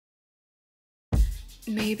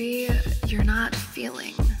Maybe you're not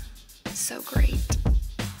feeling so great.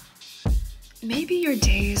 Maybe your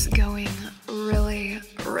day's going really,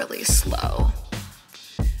 really slow.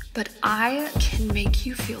 But I can make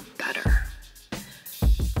you feel better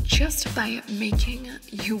just by making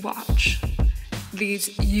you watch these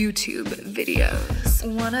YouTube videos.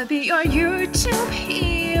 Wanna be your YouTube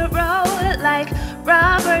hero, like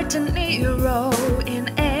Robert De Niro in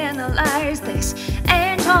Analyze This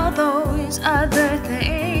and all those other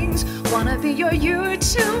things. Wanna be your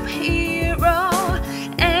YouTube hero,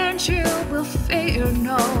 and you will fear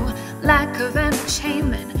no lack of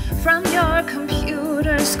entertainment from your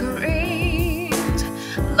computer screens.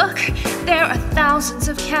 Look, there are thousands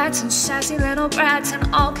of cats and sassy little brats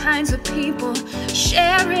and all kinds of people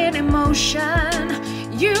sharing emotion.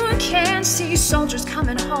 You can see soldiers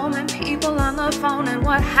coming home and people on the phone, and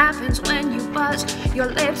what happens when you buzz your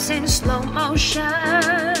lips in slow motion.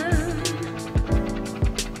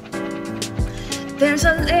 There's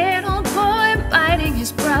a little boy biting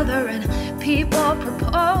his brother and people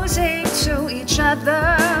proposing to each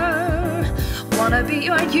other. Wanna be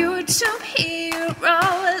your YouTube hero,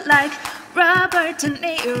 like Robert De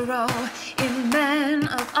Niro in Men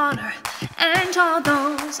of Honor and all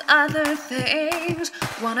those other things.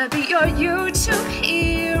 Wanna be your YouTube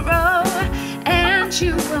hero, and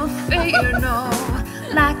you will fear no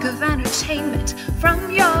lack of entertainment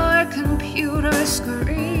from your computer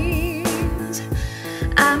screens.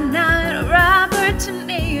 I'm not Robert De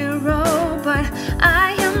Niro, but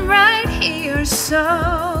I am right here, so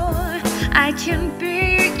I can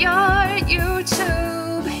be your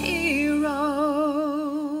YouTube hero.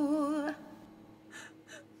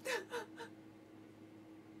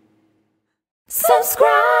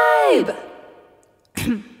 Subscribe!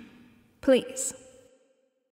 Please.